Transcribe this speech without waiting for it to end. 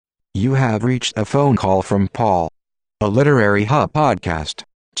You have reached a phone call from Paul, a Literary Hub podcast.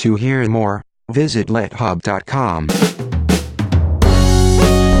 To hear more, visit lithub.com.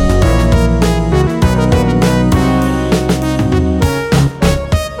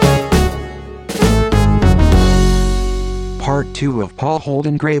 Part 2 of Paul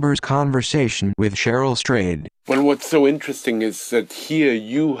Holdengraber's conversation with Cheryl Strayed. Well, what's so interesting is that here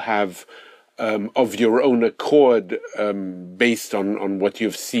you have, of your own accord, based on what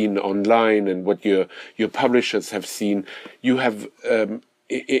you've seen online and what your publishers have seen, you have,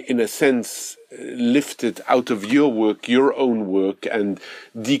 in a sense, lifted out of your work, your own work, and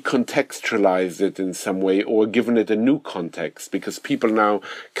decontextualized it in some way, or given it a new context, because people now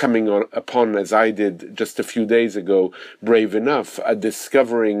coming upon, as I did just a few days ago, Brave Enough, are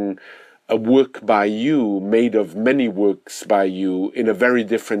discovering a work by you, made of many works by you, in a very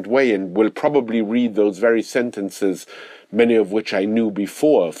different way, and will probably read those very sentences, many of which I knew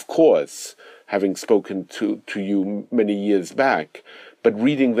before, of course, having spoken to you many years back, but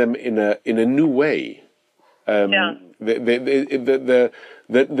reading them in a new way. The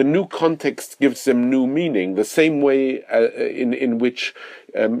new context gives them new meaning. The same way in which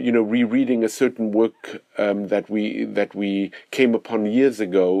rereading a certain work that we came upon years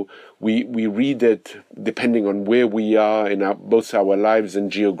ago, we read it depending on where we are in both our lives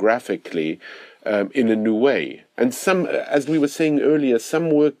and geographically, in a new way. And some, as we were saying earlier, some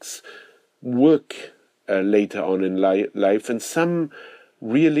works work later on in life, and some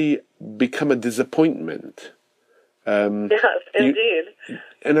really become a disappointment. Yes, indeed.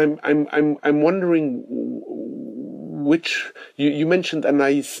 And I'm wondering which you mentioned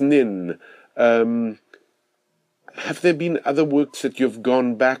Anais Nin. Have there been other works that you've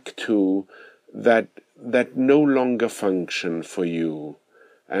gone back to that no longer function for you,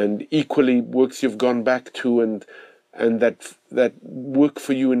 and equally works you've gone back to and that work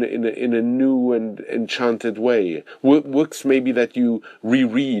for you in a new and enchanted way? Works maybe that you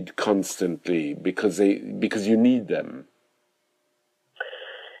reread constantly because you need them.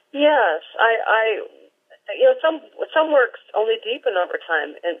 Yes, I some works only deepen over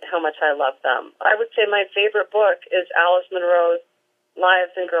time in how much I love them. I would say my favorite book is Alice Munro's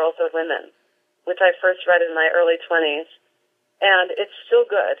Lives and Girls of Women, which I first read in my early 20s. And it's still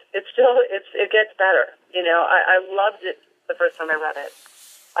good. It gets better. I loved it the first time I read it.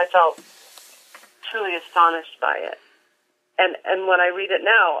 I felt truly astonished by it. And when I read it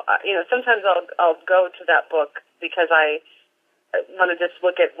now, sometimes I'll go to that book because I want to just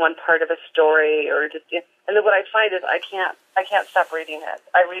look at one part of a story, and then what I find is I can't stop reading it.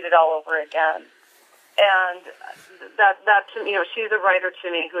 I read it all over again. And that to me, she's a writer to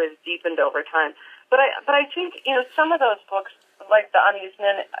me who has deepened over time. But I think, some of those books, like the Anais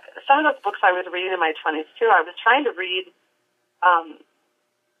Nin, some of those books I was reading in my 20s too, I was trying to read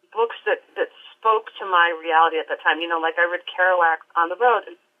books that spoke to my reality at the time. Like I read Kerouac On the Road.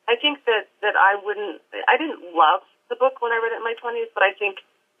 And I think that I didn't love the book when I read it in my 20s, but I think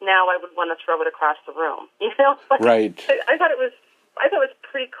now I would want to throw it across the room. Right. I thought it was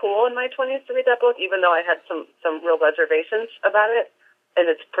pretty cool in my 20s to read that book, even though I had some real reservations about it and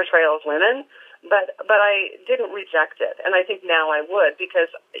its portrayal of women. But I didn't reject it, and I think now I would,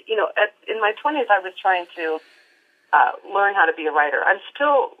 because in my 20s I was trying to learn how to be a writer. I'm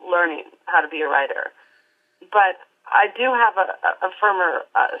still learning how to be a writer, but I do have a firmer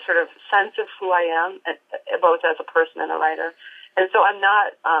sort of sense of who I am, both as a person and a writer, and so I'm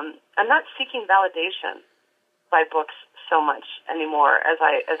not seeking validation by books so much anymore as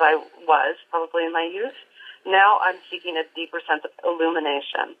I was probably in my youth. Now I'm seeking a deeper sense of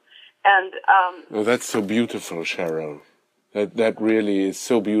illumination. And oh, that's so beautiful, Cheryl. That really is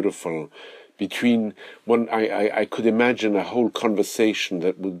so beautiful. Between I could imagine a whole conversation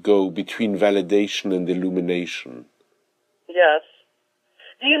that would go between validation and illumination. Yes.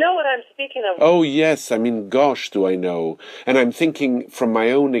 Do you know what I'm speaking of? Oh, yes. I mean, gosh, do I know. And I'm thinking from my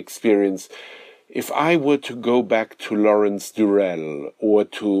own experience, if I were to go back to Lawrence Durrell or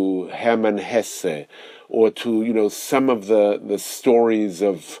to Hermann Hesse or to, some of the stories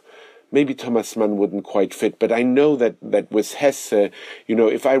of, maybe Thomas Mann wouldn't quite fit, but I know that with Hesse,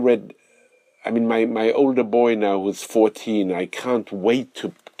 if I read, my older boy now who's 14, I can't wait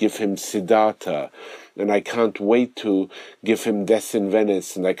to give him Siddhartha, and I can't wait to give him Death in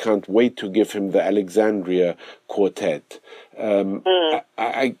Venice, and I can't wait to give him the Alexandria Quartet.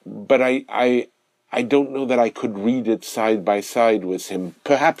 But I don't know that I could read it side by side with him.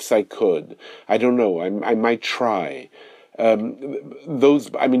 Perhaps I could. I don't know. I might try. those,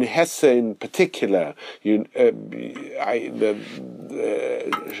 I mean, Hesse in particular,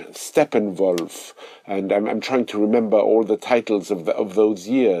 Steppenwolf, and I'm trying to remember all the titles of those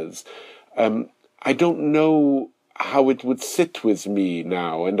years. I don't know how it would sit with me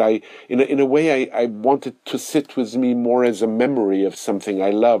now, and in a way, I want it to sit with me more as a memory of something I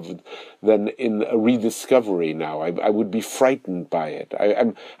loved than in a rediscovery now. I would be frightened by it.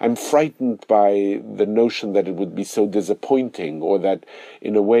 I'm frightened by the notion that it would be so disappointing, or that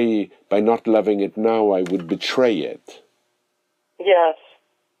in a way, by not loving it now, I would betray it. Yes,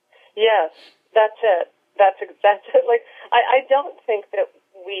 that's it. That's it. Like, I don't think that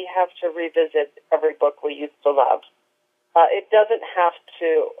we have to revisit every book we used to love. It doesn't have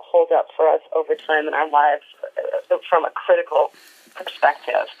to hold up for us over time in our lives from a critical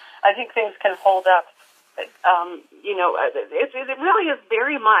perspective. I think things can hold up. It really is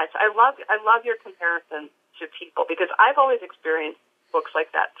very much. I love your comparison to people, because I've always experienced books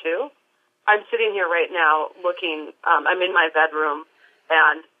like that too. I'm sitting here right now looking. I'm in my bedroom,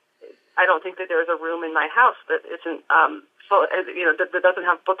 and I don't think that there's a room in my house that isn't that doesn't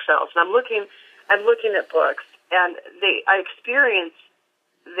have bookshelves. And I'm looking at books, and I experience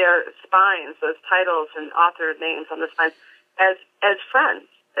their spines, those titles and author names on the spines, as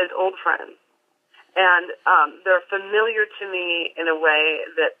friends, as old friends, and they're familiar to me in a way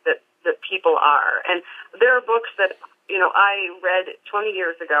that people are. And there are books that I read 20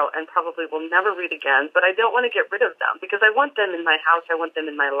 years ago and probably will never read again, but I don't want to get rid of them because I want them in my house, I want them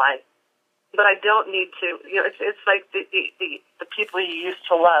in my life. But I don't need to, it's like the people you used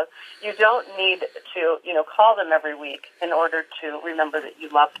to love. You don't need to, call them every week in order to remember that you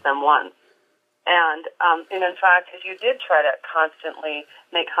loved them once. And in fact, if you did try to constantly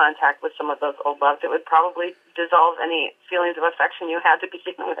make contact with some of those old loves, it would probably dissolve any feelings of affection you had to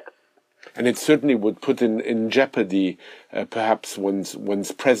begin with. And it certainly would put in jeopardy perhaps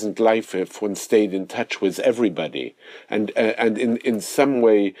one's present life if one stayed in touch with everybody. And in some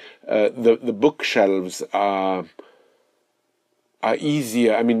way, the bookshelves are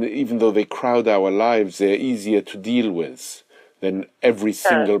easier. I mean, even though they crowd our lives, they're easier to deal with than every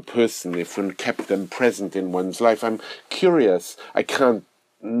single person if one kept them present in one's life. I'm curious. I can't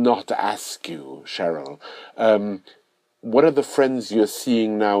not ask you, Cheryl. What are the friends you're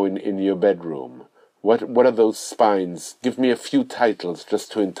seeing now in your bedroom? What are those spines? Give me a few titles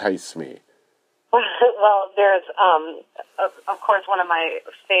just to entice me. Well, there's, of course, one of my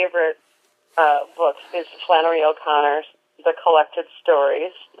favorite books is Flannery O'Connor's The Collected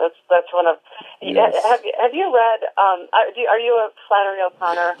Stories. That's one of. Yes. Have you read? Are you a Flannery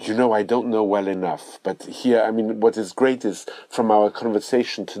O'Connor? I don't know well enough, but here, I mean, what is great is from our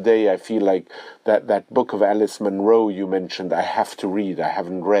conversation today, I feel like that book of Alice Munro you mentioned, I have to read. I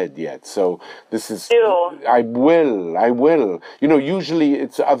haven't read yet, so this is. I will. Usually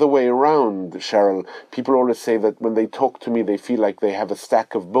it's the other way around, Cheryl. People always say that when they talk to me, they feel like they have a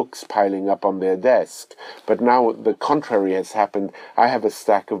stack of books piling up on their desk. But now the contrary has happened. I have a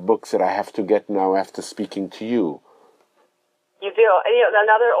stack of books that I have to get now after speaking to you. You do.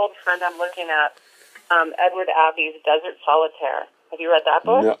 Another old friend I'm looking at, Edward Abbey's Desert Solitaire. Have you read that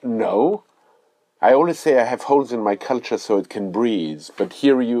book? No. I always say I have holes in my culture so it can breathe, but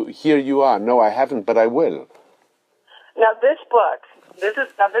here you are. No, I haven't, but I will. Now this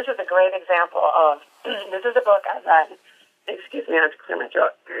is a great example of. This is a book I read. Excuse me, I have to clear my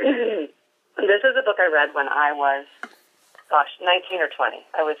throat. This is a book I read when I was, 19 or 20.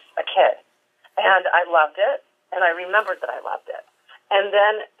 I was a kid, and I loved it, and I remembered that I loved it. And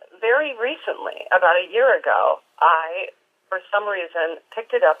then very recently, about a year ago, I, for some reason,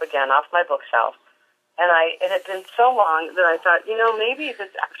 picked it up again off my bookshelf, and it had been so long that I thought, maybe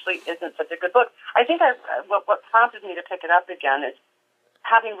this actually isn't such a good book. I think what prompted me to pick it up again is,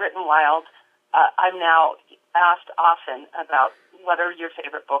 having written Wild, I'm now asked often about what are your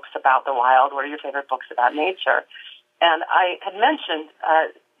favorite books about the wild, what are your favorite books about nature. And I had mentioned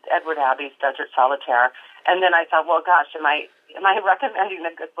Edward Abbey's Desert Solitaire, and then I thought, well, gosh, am I recommending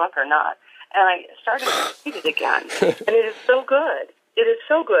a good book or not? And I started to read it again, and it is so good. It is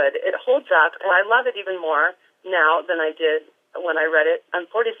so good. It holds up, and I love it even more now than I did when I read it. I'm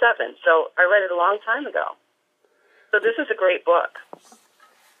 47, so I read it a long time ago. So this is a great book.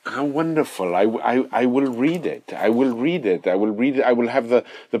 How wonderful. I will read it. I will read it. I will have the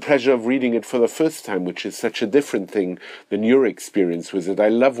pleasure of reading it for the first time, which is such a different thing than your experience with it. I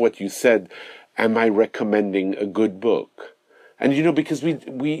love what you said. Am I recommending a good book? And because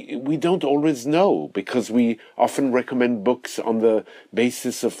we don't always know, because we often recommend books on the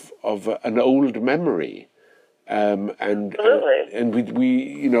basis of an old memory. Absolutely. And we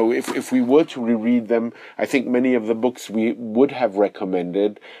you know, if we were to reread them, I think many of the books we would have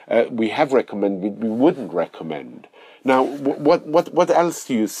recommended, we wouldn't recommend. Now, what else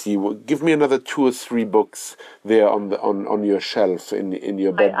do you see? Give me another 2 or 3 books there on your shelf in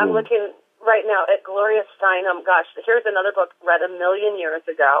your bedroom. I'm looking right now at Gloria Steinem. Gosh, here's another book read a million years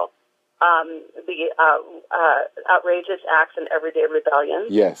ago. The Outrageous Acts and Everyday Rebellion.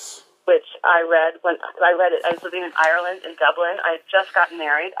 Yes. Which I read when I read it. I was living in Ireland, in Dublin. I had just gotten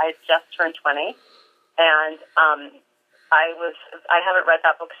married. I had just turned 20, and I haven't read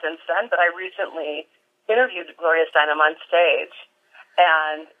that book since then. But I recently interviewed Gloria Steinem on stage,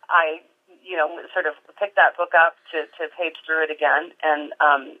 and I, sort of picked that book up to page through it again, and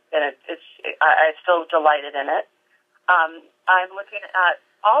I still delighted in it. I'm looking at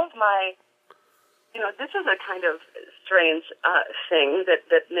all of my. This is a kind of strange thing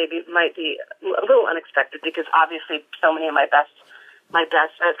that maybe might be a little unexpected because obviously so many of my best, I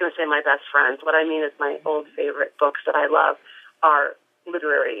was going to say my best friends. What I mean is my old favorite books that I love are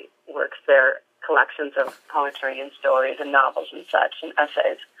literary works. They're collections of poetry and stories and novels and such and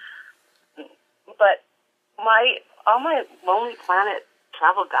essays. But all my Lonely Planet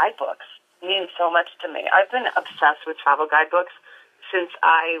travel guidebooks mean so much to me. I've been obsessed with travel guidebooks since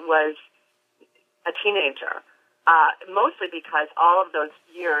I was a teenager, mostly because all of those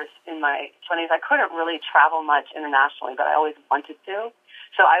years in my 20s, I couldn't really travel much internationally, but I always wanted to.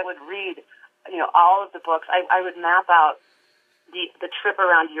 So I would read, all of the books. I would map out the trip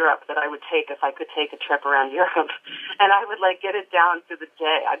around Europe that I would take if I could take a trip around Europe. And I would, get it down to the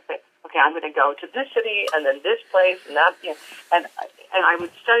day. I'd say, okay, I'm going to go to this city and then this place and that, and I would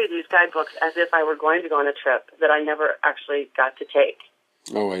study these guidebooks as if I were going to go on a trip that I never actually got to take.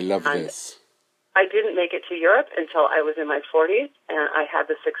 Oh, I love this. I didn't make it to Europe until I was in my 40s, and I had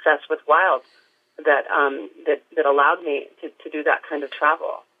the success with Wild that allowed me to do that kind of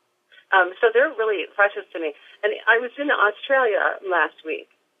travel. So they're really precious to me. And I was in Australia last week,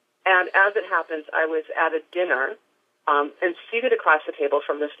 and as it happens, I was at a dinner and seated across the table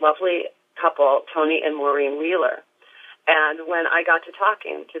from this lovely couple, Tony and Maureen Wheeler. And when I got to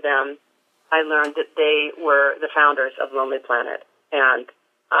talking to them, I learned that they were the founders of Lonely Planet, and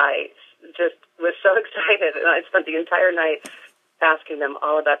I just was so excited, and I spent the entire night asking them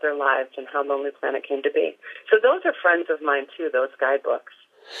all about their lives and how Lonely Planet came to be. So those are friends of mine too, those guidebooks.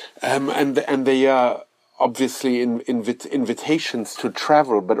 And they are obviously invitations to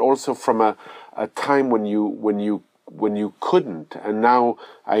travel, but also from a time when you couldn't. And now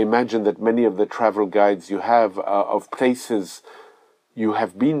I imagine that many of the travel guides you have are of places you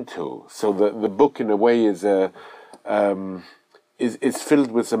have been to. So the book in a way is is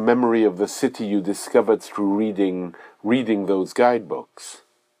filled with the memory of the city you discovered through reading those guidebooks.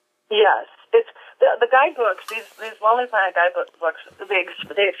 Yes, it's the guidebooks. These Lonely Planet guidebooks.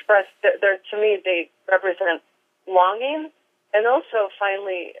 They express. To me, they represent longing, and also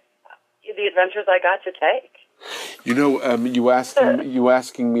finally the adventures I got to take. You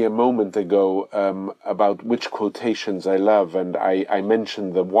asking me a moment ago about which quotations I love, and I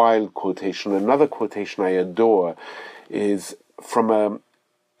mentioned the Wild quotation. Another quotation I adore is from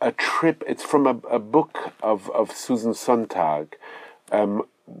a trip. It's from a book of Susan Sontag,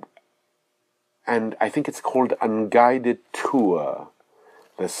 and I think it's called Unguided Tour,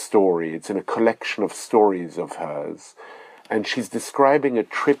 the story. It's in a collection of stories of hers, and she's describing a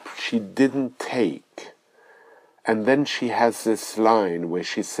trip she didn't take. And then she has this line where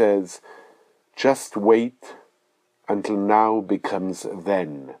she says, "Just wait until now becomes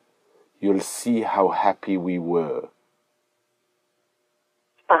then. You'll see how happy we were."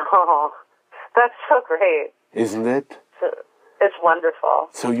 Oh, that's so great. Isn't it? It's wonderful.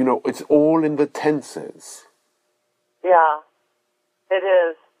 So, it's all in the tenses. Yeah, it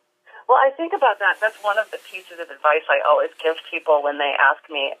is. Well, I think about that. That's one of the pieces of advice I always give people when they ask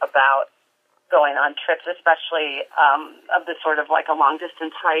me about going on trips, especially of the sort of like a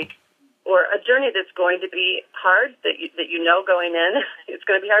long-distance hike or a journey that's going to be hard, that you know going in it's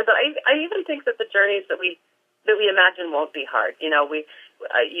going to be hard. But I even think that the journeys that we imagine won't be hard. You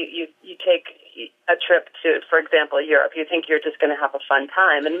take a trip to, for example, Europe. You think you're just going to have a fun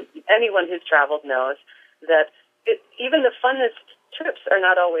time, and anyone who's traveled knows that even the funnest trips are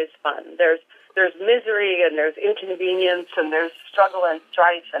not always fun. There's misery, and there's inconvenience, and there's struggle and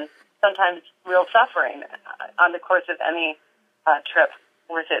strife, and sometimes real suffering on the course of any trip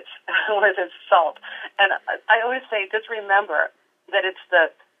worth its salt. And I always say, just remember that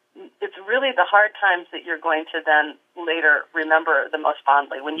it's really the hard times that you're going to then later remember the most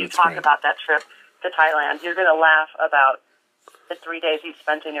fondly. When you talk about that trip to Thailand, you're going to laugh about the 3 days you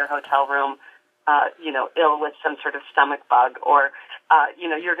spent in your hotel room ill with some sort of stomach bug, or,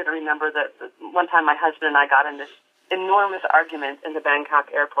 you're going to remember that one time my husband and I got in this enormous argument in the Bangkok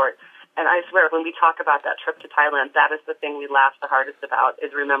airport. And I swear, when we talk about that trip to Thailand, that is the thing we laugh the hardest about,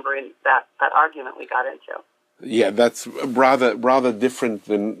 is remembering that argument we got into. Yeah, that's rather different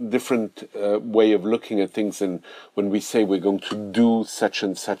way of looking at things than when we say we're going to do such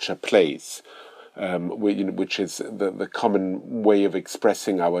and such a place, which is the common way of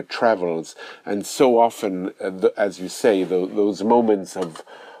expressing our travels. And so often, as you say, those moments of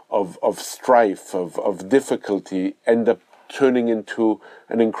strife, of difficulty, end up turning into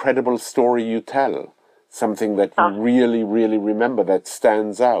an incredible story you tell, something that you really, really remember, that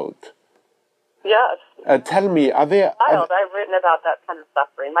stands out. Yes. Tell me, I've written about that kind of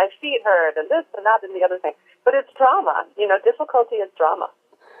suffering. My feet hurt, and this and that and the other thing. But it's drama. Difficulty is drama.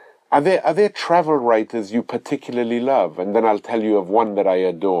 Are there travel writers you particularly love? And then I'll tell you of one that I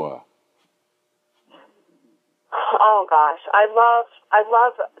adore. Oh gosh, I love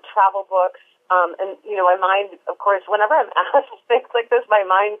travel books. And my mind, of course, whenever I'm asked things like this, my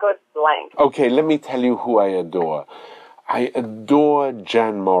mind goes blank. Okay, let me tell you who I adore. I adore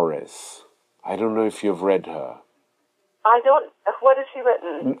Jan Morris. I don't know if you've read her. I don't. What has she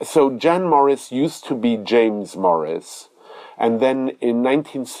written? So Jan Morris used to be James Morris, and then in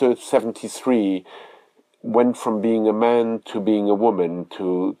 1973 went from being a man to being a woman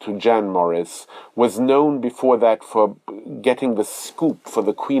to Jan Morris, was known before that for getting the scoop for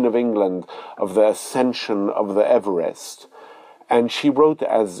the Queen of England of the ascension of the Everest. And she wrote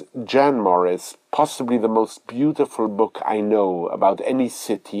as Jan Morris possibly the most beautiful book I know about any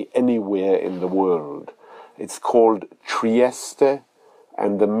city anywhere in the world. It's called Trieste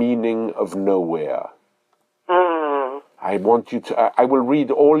and the Meaning of Nowhere. I want you to, I will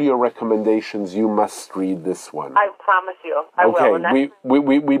read all your recommendations. You must read this one. I promise you, I will. Okay,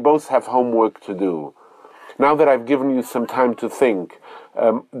 we both have homework to do. Now that I've given you some time to think,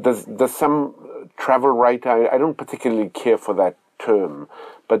 does some travel writer, I don't particularly care for that term,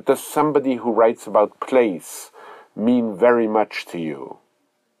 but does somebody who writes about place mean very much to you?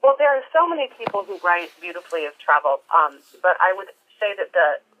 Well, there are so many people who write beautifully of travel, but I would say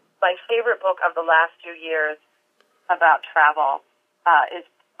that my favorite book of the last few years about travel is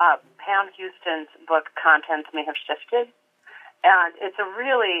Pam Houston's book, Contents May Have Shifted. And it's a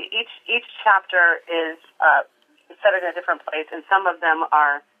really, each chapter is set in a different place, and some of them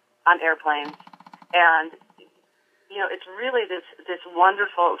are on airplanes. And, it's really this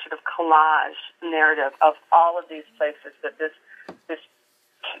wonderful sort of collage narrative of all of these places that this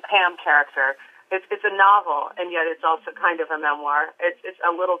Pam character, it's a novel, and yet it's also kind of a memoir. It's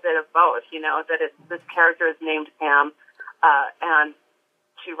a little bit of both, that this character is named Pam, and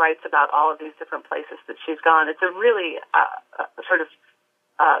she writes about all of these different places that she's gone. It's a really sort of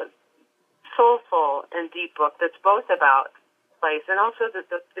soulful and deep book that's both about place and also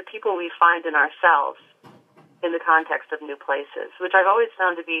the people we find in ourselves in the context of new places, which I've always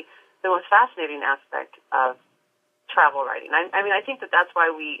found to be the most fascinating aspect of travel writing. I mean, I think that's why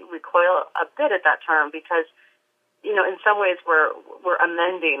we recoil a bit at that term, because, in some ways we're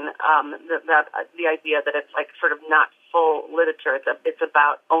amending the idea that it's like sort of not full literature. It's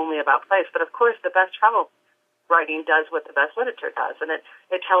only about place. But of course, the best travel writing does what the best literature does, and it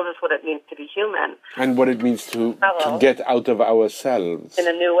tells us what it means to be human. And what it means to get out of ourselves. In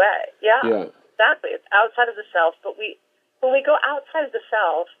a new way. Yeah. Exactly. It's outside of the self, but when we go outside of the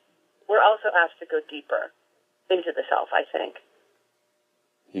self, we're also asked to go deeper into the self, I think.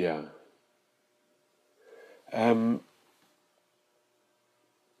 Yeah.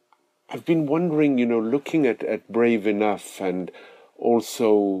 I've been wondering, looking at Brave Enough, and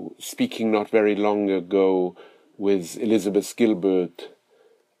also speaking not very long ago with Elizabeth Gilbert,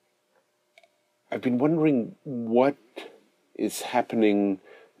 I've been wondering what is happening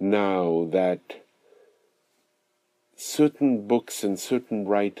now that certain books and certain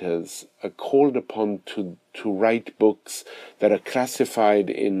writers are called upon to write books that are classified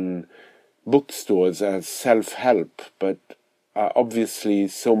in bookstores as self-help, but are obviously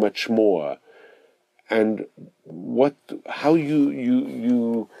so much more. And how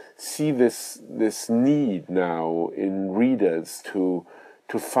you see this need now in readers to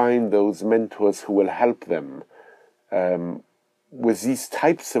find those mentors who will help them with these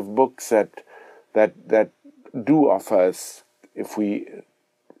types of books that do offer us, if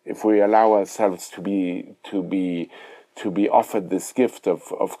we allow ourselves to be offered this gift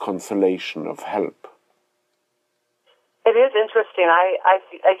of consolation, of help. It is interesting. I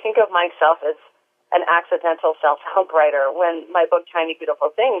think of myself as an accidental self-help writer. When my book Tiny Beautiful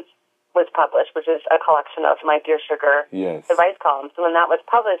Things was published, which is a collection of my Dear Sugar advice columns, when that was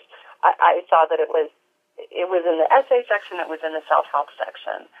published, I saw that it was in the essay section, it was in the self-help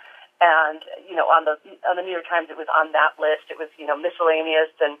section. And, on the New York Times, it was on that list. It was,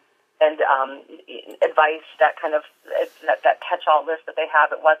 miscellaneous and advice, that kind of, that catch-all list that they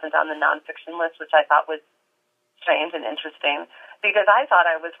have. It wasn't on the nonfiction list, which I thought was strange and interesting, because I thought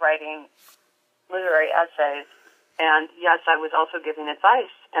I was writing literary essays, and yes, I was also giving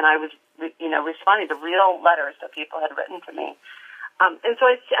advice, and I was, responding to real letters that people had written to me. And so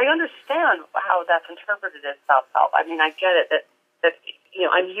I understand how that's interpreted as self-help. I mean, I get it that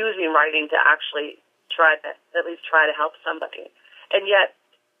I'm using writing to actually at least try to help somebody. And yet,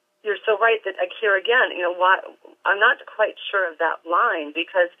 you're so right that here again, I'm not quite sure of that line,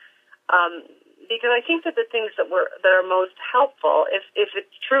 because I think that the things that are most helpful, if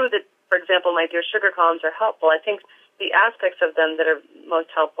it's true that, for example, my Dear Sugar columns are helpful, I think the aspects of them that are most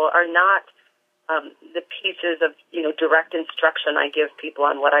helpful are not the pieces of direct instruction I give people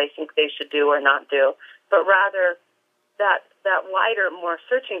on what I think they should do or not do, but rather that wider, more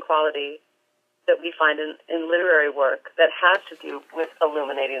searching quality that we find in literary work that has to do with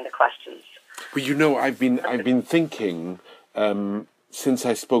illuminating the questions. Well, I've been thinking since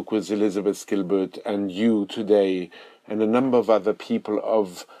I spoke with Elizabeth Gilbert and you today, and a number of other people,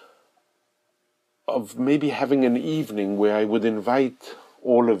 of maybe having an evening where I would invite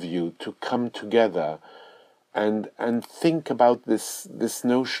all of you to come together and think about this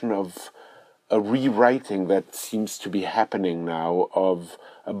notion of a rewriting that seems to be happening now of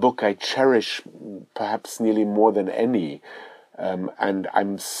a book I cherish perhaps nearly more than any, and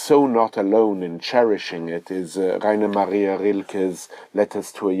I'm so not alone in cherishing it, is Rainer Maria Rilke's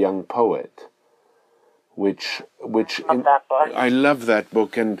Letters to a Young Poet, I love that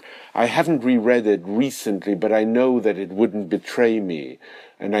book, and I haven't reread it recently, but I know that it wouldn't betray me,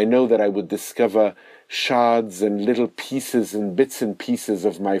 and I know that I would discover shards and little pieces and bits and pieces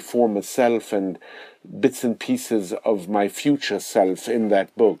of my former self and bits and pieces of my future self in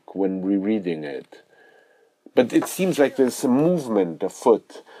that book when rereading it. But it seems like there's a movement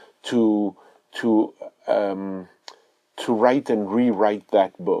afoot to write and rewrite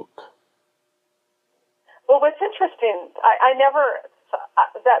that book. Well, what's interesting, I never,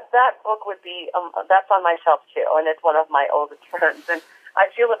 that book would be, that's on my shelf too, and it's one of my oldest friends, and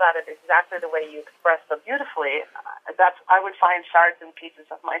I feel about it exactly the way you expressed so beautifully. I would find shards and pieces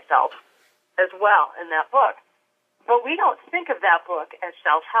of myself as well in that book. But we don't think of that book as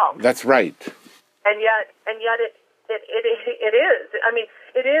self-help. That's right. And yet it is. I mean,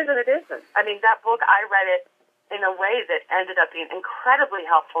 it is and it isn't. I mean, that book, I read it in a way that ended up being incredibly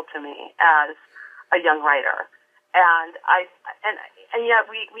helpful to me as a young writer, and yet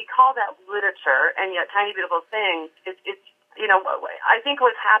we call that literature, and yet Tiny Beautiful Things. It's I think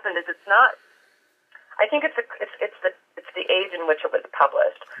what's happened is it's not. I think it's the age in which it was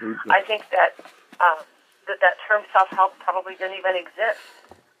published. Mm-hmm. I think that that term self-help probably didn't even exist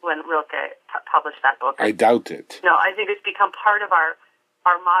when Rilke published that book. I doubt it. No, I think it's become part of our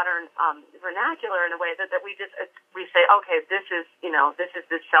modern vernacular in a way that we say, okay, this is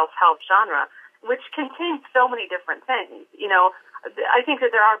this self-help genre, which contains so many different things. I think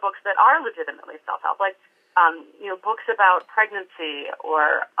that there are books that are legitimately self-help, like, books about pregnancy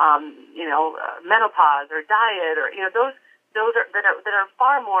or, menopause or diet, or, those that are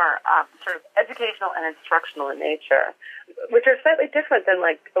far more sort of educational and instructional in nature, which are slightly different than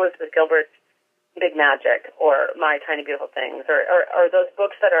like Elizabeth Gilbert's Big Magic or My Tiny Beautiful Things, or those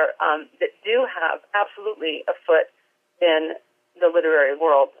books that are that do have absolutely a foot in the literary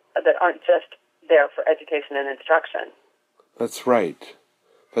world that aren't just there for education and instruction. That's right.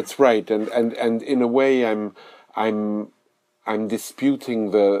 That's right. And in a way, I'm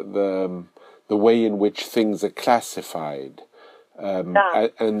disputing the way in which things are classified.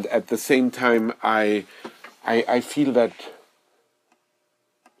 And at the same time, I feel that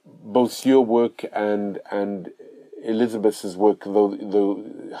both your work and Elizabeth's work, though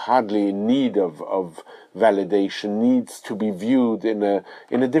hardly in need of validation, needs to be viewed in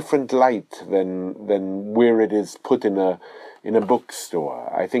a different light than where it is put in a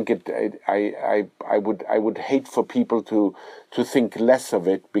bookstore. I think I would hate for people to think less of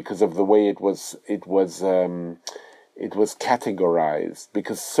it because of the way it was categorized,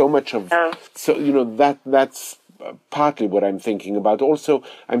 because so much of that's partly what I'm thinking about. Also,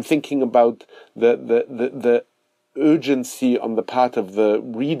 I'm thinking about the urgency on the part of the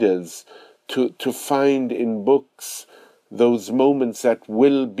readers to find in books those moments that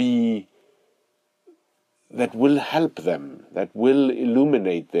will help them, that will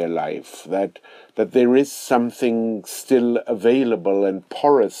illuminate their life, that there is something still available and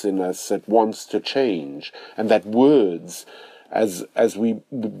porous in us that wants to change, and that words as we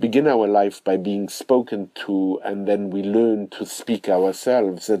begin our life by being spoken to, and then we learn to speak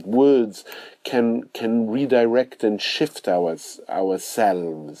ourselves, that words can redirect and shift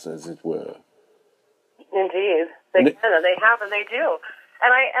ourselves, as it were. Indeed, they can. They have, and they do.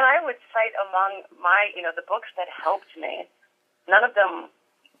 And I would cite among my, the books that helped me. None of them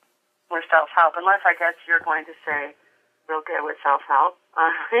were self-help, unless I guess you're going to say real good with self-help.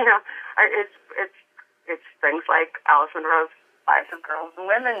 It's things like Alice Munro's Lives of Girls and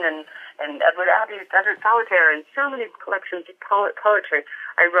Women, and Edward Abbey's Desert Solitaire, and so many collections of poetry.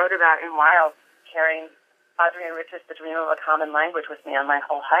 I wrote about in Wild, carrying Audrey and Rich's The Dream of a Common Language with me on my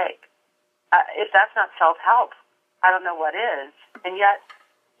whole hike. If that's not self-help, I don't know what is. And yet,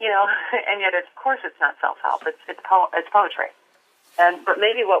 of course it's not self-help. It's poetry. But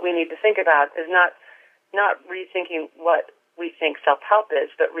maybe what we need to think about is not rethinking what we think self-help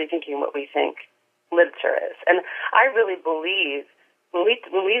is, but rethinking what we think literature is. And I really believe when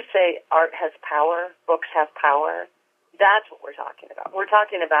we say art has power, books have power, that's what we're talking about. We're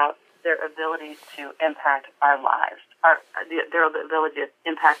talking about their ability to impact our lives, their ability to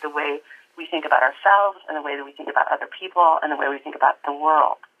impact the way we think about ourselves and the way that we think about other people and the way we think about the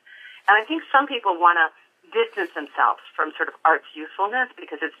world. And I think some people want to distance themselves from sort of art's usefulness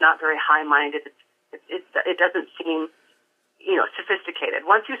because it's not very high-minded. It doesn't seem, sophisticated.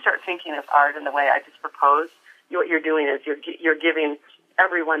 Once you start thinking of art in the way I just proposed, what you're doing is you're giving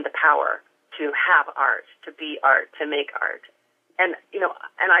everyone the power to have art, to be art, to make art. And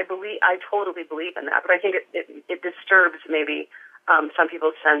I totally believe in that. But I think it disturbs maybe some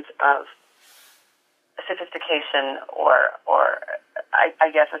people's sense of sophistication or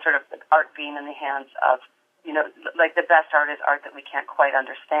I guess a sort of art being in the hands of, like the best art is art that we can't quite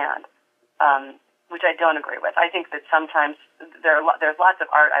understand, which I don't agree with. I think that sometimes there's lots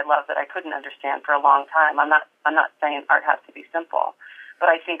of art I love that I couldn't understand for a long time. I'm not saying art has to be simple, but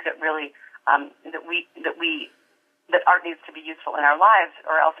I think that really that art needs to be useful in our lives,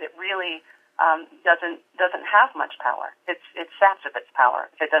 or else it really doesn't have much power. It saps of its power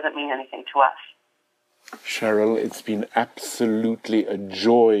if it doesn't mean anything to us. Cheryl, it's been absolutely a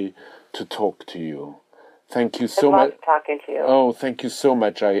joy to talk to you. Thank you so much. I love talking to you. Oh, thank you so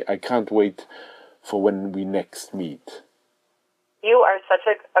much. I can't wait for when we next meet. You are such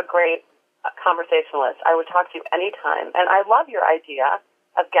a great conversationalist. I would talk to you anytime. And I love your idea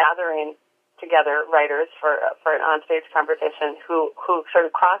of gathering together writers for an onstage conversation who sort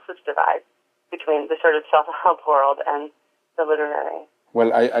of cross this divide between the sort of self-help world and the literary.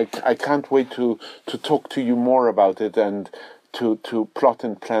 Well, I can't wait to talk to you more about it and to plot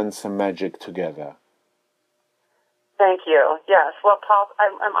and plan some magic together. Thank you. Yes. Well, Paul,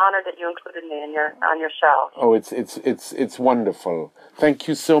 I'm honored that you included me on your show. Oh, it's wonderful. Thank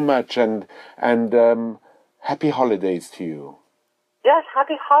you so much, and happy holidays to you. Yes,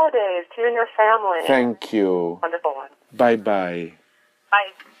 happy holidays to you and your family. Thank you. Wonderful one. Bye-bye.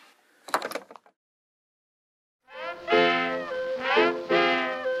 Bye.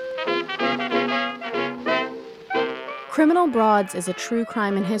 Criminal Broads is a true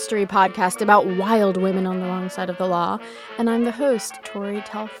crime and history podcast about wild women on the wrong side of the law, and I'm the host, Tori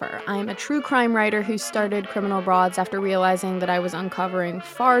Telfer. I'm a true crime writer who started Criminal Broads after realizing that I was uncovering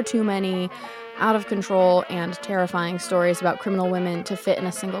far too many out of control and terrifying stories about criminal women to fit in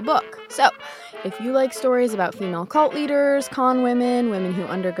a single book. So, if you like stories about female cult leaders, con women, women who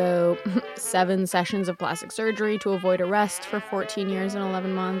undergo 7 sessions of plastic surgery to avoid arrest for 14 years and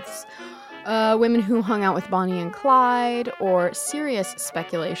 11 months, women who hung out with Bonnie and Clyde, or serious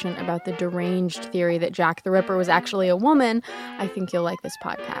speculation about the deranged theory that Jack the Ripper was actually a woman, I think you'll like this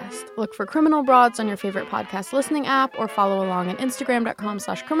podcast. Look for Criminal Broads on your favorite podcast listening app, or follow along on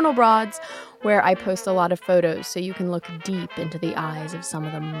Instagram.com/criminalbroads, where I post a lot of photos so you can look deep into the eyes of some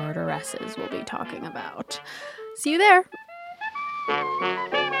of the murderesses we'll be talking about. See you there!